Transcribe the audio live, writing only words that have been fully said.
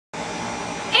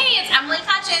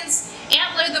Kutchins,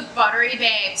 Adler the Buttery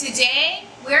Babe. Today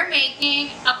we're making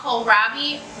a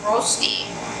Kohlrabi Rosti.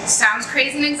 Sounds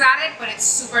crazy and exotic, but it's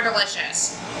super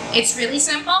delicious. It's really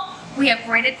simple. We have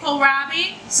grated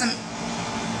kohlrabi, some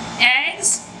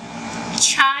eggs,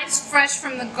 chives fresh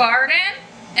from the garden,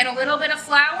 and a little bit of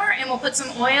flour, and we'll put some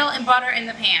oil and butter in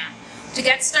the pan. To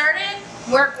get started,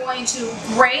 we're going to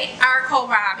grate our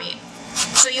kohlrabi.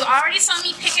 So you already saw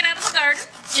me pick it out of the garden,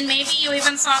 and maybe you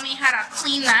even saw me how to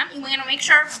clean them. You want to make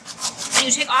sure that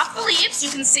you take off the leaves. You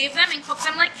can save them and cook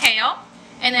them like kale,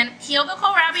 and then peel the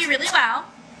kohlrabi really well.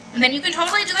 And then you can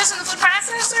totally do this in the food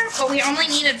processor, but we only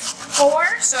needed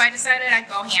 4, so I decided I'd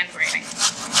go hand grating.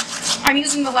 I'm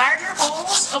using the larger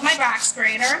holes of my box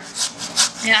grater,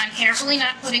 and I'm carefully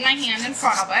not putting my hand in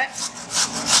front of it,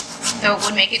 though it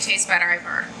would make it taste better, I've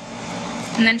heard.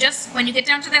 And then just when you get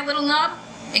down to that little nub,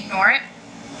 ignore it.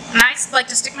 And I like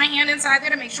to stick my hand inside there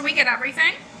to make sure we get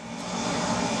everything.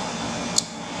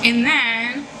 And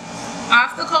then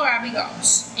off the kohlrabi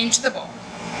goes into the bowl.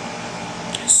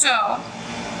 So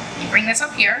you bring this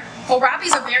up here. Kohlrabi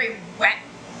is a very wet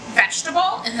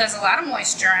vegetable. It has a lot of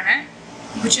moisture in it,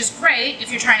 which is great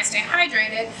if you're trying to stay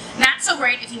hydrated. Not so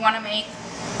great if you want to make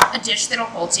a dish that'll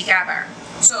hold together.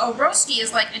 So a rosti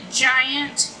is like a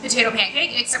giant potato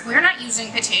pancake, except we're not using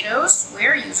potatoes,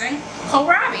 we're using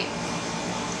kohlrabi.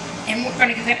 And we're going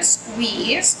to give it a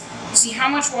squeeze, see how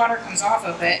much water comes off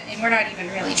of it, and we're not even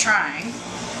really trying.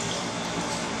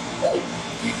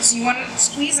 So you want to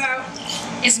squeeze out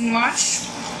as much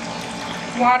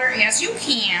water as you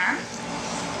can.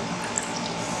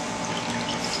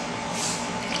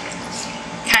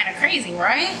 Kind of crazy,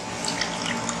 right?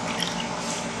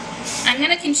 I'm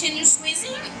going to continue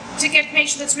squeezing to make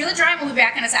sure that's really dry, and we'll be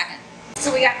back in a second.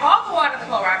 So we got all the water in the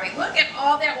kohlrabi. Look at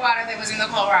all that water that was in the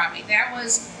kohlrabi. That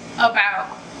was about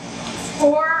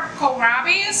 4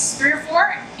 kohlrabis, 3 or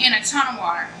 4, and a ton of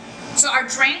water. So our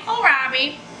drained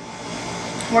kohlrabi,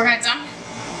 we're going to dump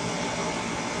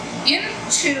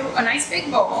into a nice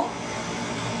big bowl.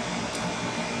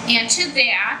 And to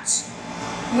that,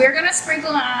 we're going to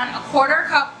sprinkle on a 1/4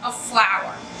 cup of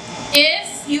flour.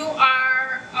 If you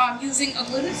are using a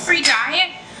gluten-free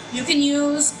diet, you can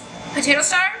use potato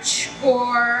starch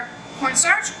or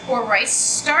cornstarch or rice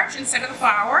starch instead of the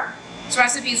flour. This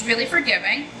recipe is really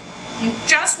forgiving. You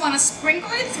just want to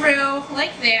sprinkle it through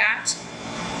like that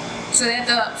so that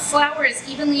the flour is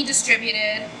evenly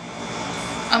distributed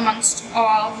amongst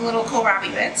all the little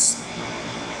kohlrabi bits.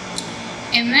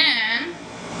 And then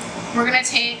we're going to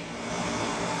take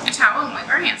a towel and wipe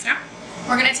our hands down.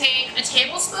 We're going to take a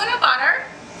tablespoon of butter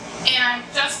and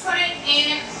just put it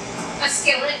in a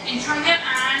skillet and turn that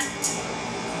on.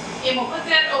 And we'll put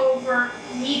that over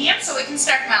medium so it can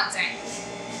start melting.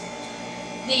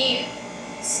 The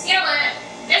skillet,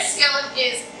 this skillet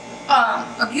is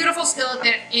a beautiful skillet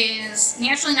that is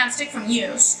naturally nonstick from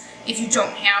use. If you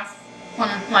don't have one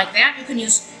like that, you can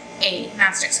use a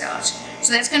nonstick skillet.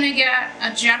 So that's going to get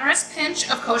a generous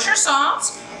pinch of kosher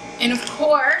salt, and of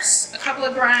course, a couple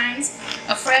of grinds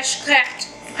of fresh cracked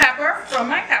pepper from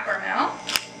my pepper mill.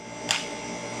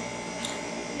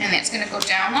 And that's going to go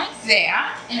down like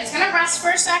that, and it's going to rest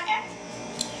for a second.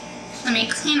 Let me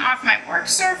clean off my work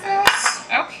surface.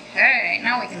 Okay,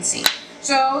 now we can see.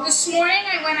 So this morning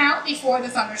I went out before the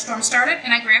thunderstorm started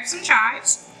and I grabbed some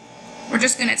chives. We're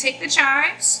just going to take the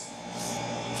chives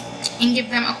and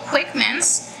give them a quick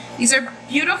mince. These are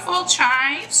beautiful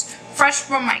chives, fresh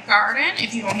from my garden.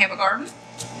 If you don't have a garden,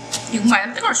 you can buy them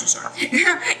at the grocery store.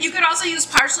 You could also use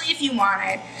parsley if you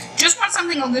wanted. Just want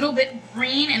something a little bit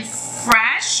green and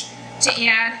fresh to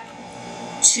add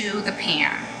to the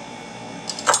pan.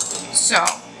 So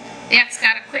that's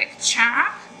got a quick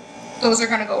chop. Those are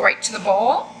going to go right to the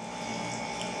bowl,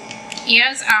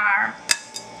 as are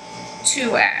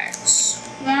 2 eggs.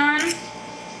 1,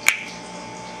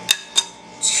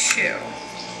 2. And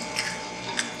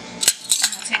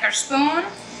we'll take our spoon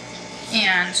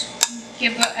and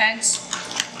give the eggs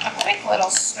a quick little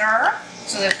stir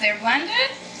so that they're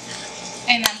blended,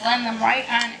 and then blend them right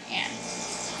on in.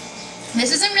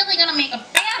 This isn't really going to make a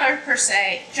batter per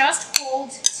se, just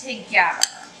hold together.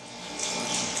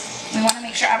 We want to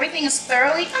make sure everything is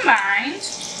thoroughly combined.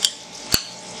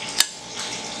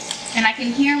 And I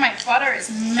can hear my butter is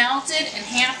melted and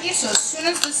happy, so as soon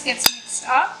as this gets mixed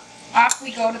up, off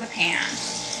we go to the pan.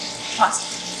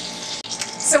 Awesome.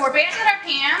 So we're back in our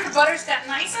pan. The butter's got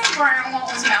nice and brown while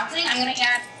it was melting. I'm going to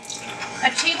add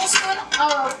a tablespoon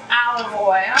of olive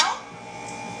oil.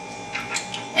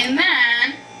 And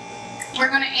then we're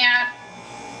going to add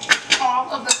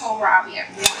all of the kohlrabi at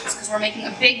once because we're making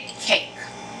a big cake.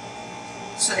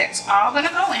 So that's all going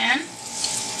to go in.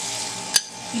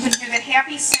 You can hear that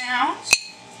happy sound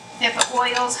that the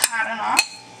oil's hot enough.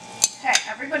 Okay,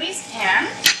 everybody's in.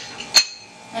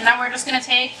 And now we're just going to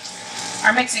take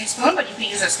our mixing spoon, but you can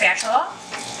use a spatula,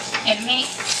 and make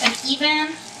an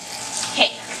even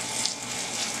cake.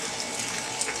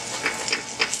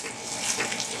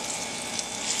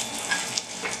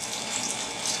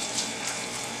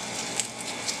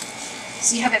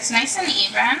 See how that's nice and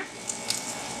even?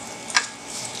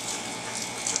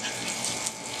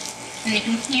 And you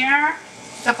can hear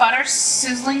the butter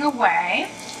sizzling away.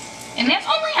 And that's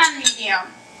only on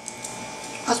medium,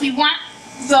 because we want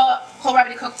the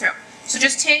kohlrabi to cook through. So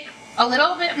just take a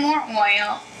little bit more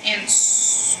oil and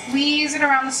squeeze it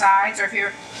around the sides, or if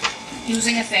you're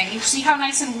using a thing. You see how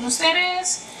nice and loose that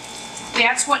is?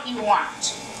 That's what you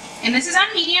want. And this is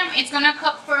on medium. It's going to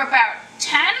cook for about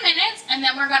 10 minutes, and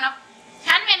then we're going to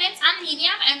 10 minutes on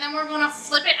medium, and then we're going to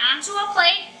flip it onto a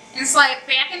plate and slide it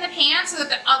back in the pan so that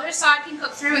the other side can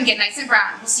cook through and get nice and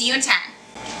brown. We'll see you in 10.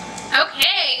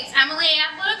 Okay, it's Emily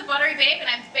Adler, the Buttery Babe, and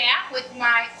I'm back with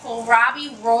my Kohlrabi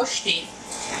Rosti.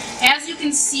 As you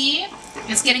can see,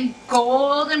 it's getting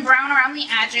golden brown around the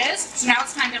edges, so now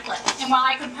it's time to flip. And while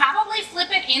I could probably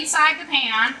flip it inside the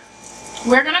pan,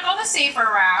 we're going to go the safer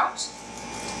route,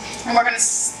 and we're going to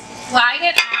slide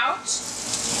it out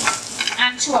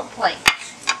onto a plate.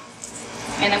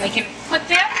 And then we can put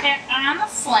that back on the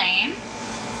flame.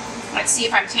 Let's see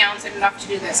if I'm talented enough to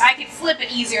do this. I could flip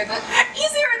it easier in the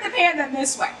pan than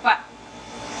this way, but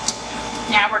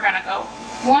now we're gonna go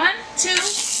 1, 2, 3.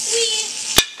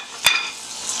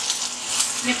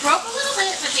 It broke a little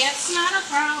bit, but that's not a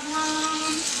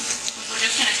problem. We're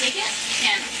just gonna take it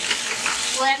and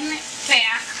flatten it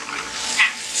back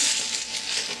out.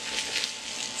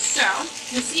 So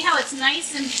you'll see how it's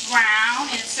nice and brown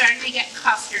and it's starting to get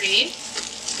custardy.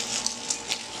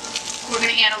 We're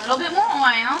gonna add a little bit more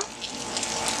oil.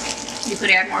 You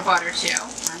could add more butter too,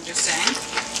 I'm just saying.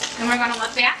 And we're going to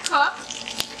let that cook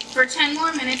for 10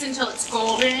 more minutes until it's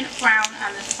golden brown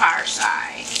on the far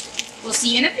side. We'll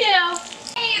see you in a few.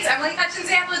 Hey, it's Emily Kutchins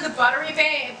Adler, the Buttery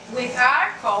Babe, with our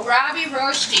Kohlrabi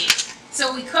Rosti.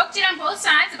 So we cooked it on both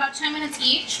sides, about 10 minutes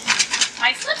each.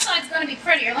 My flip side's going to be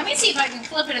prettier. Let me see if I can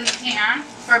flip it in the pan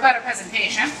for a better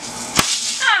presentation.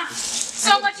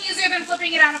 So much easier than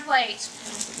flipping it on a plate.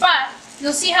 But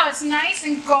you'll see how it's nice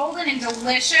and golden and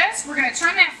delicious. We're going to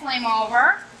turn that flame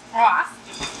off.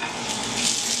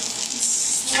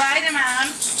 Slide them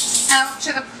on out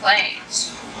to the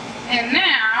plate. And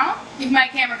now, if my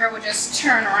camera girl would just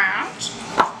turn around.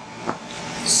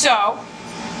 So,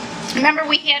 remember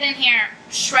we had in here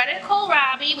shredded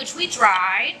kohlrabi, which we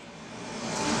dried.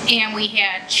 And we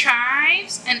had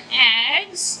chives and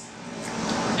eggs.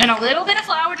 And a little bit of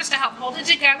flour just to help hold it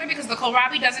together because the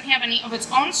kohlrabi doesn't have any of its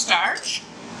own starch.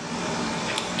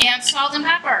 And salt and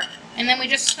pepper. And then we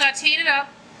just sauteed it up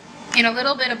in a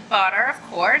little bit of butter, of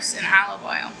course, and olive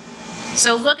oil.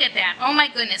 So look at that. Oh my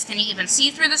goodness, can you even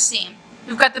see through the seam?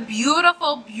 We've got the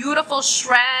beautiful, beautiful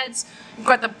shreds. We've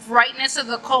got the brightness of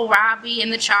the kohlrabi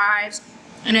and the chives.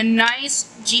 And a nice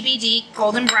GBD,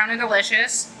 golden brown and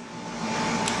delicious.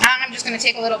 I'm just going to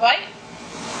take a little bite.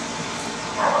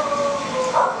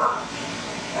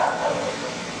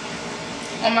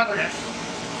 Oh my goodness.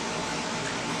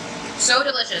 So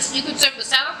delicious. You could serve the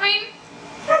sour cream.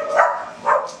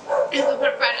 You could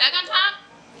put a fried egg on top.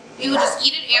 You would just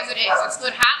eat it as it is. It's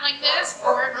good hot like this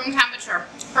or at room temperature.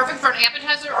 Perfect for an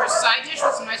appetizer or a side dish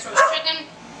with some nice roast chicken,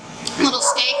 a little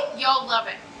steak. You'll love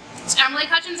it. It's Emily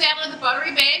Kutchins Adler, the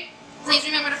Buttery Babe. Please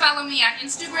remember to follow me on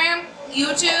Instagram,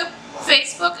 YouTube,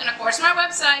 Facebook, and of course my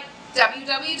website,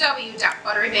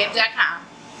 www.butterybabe.com.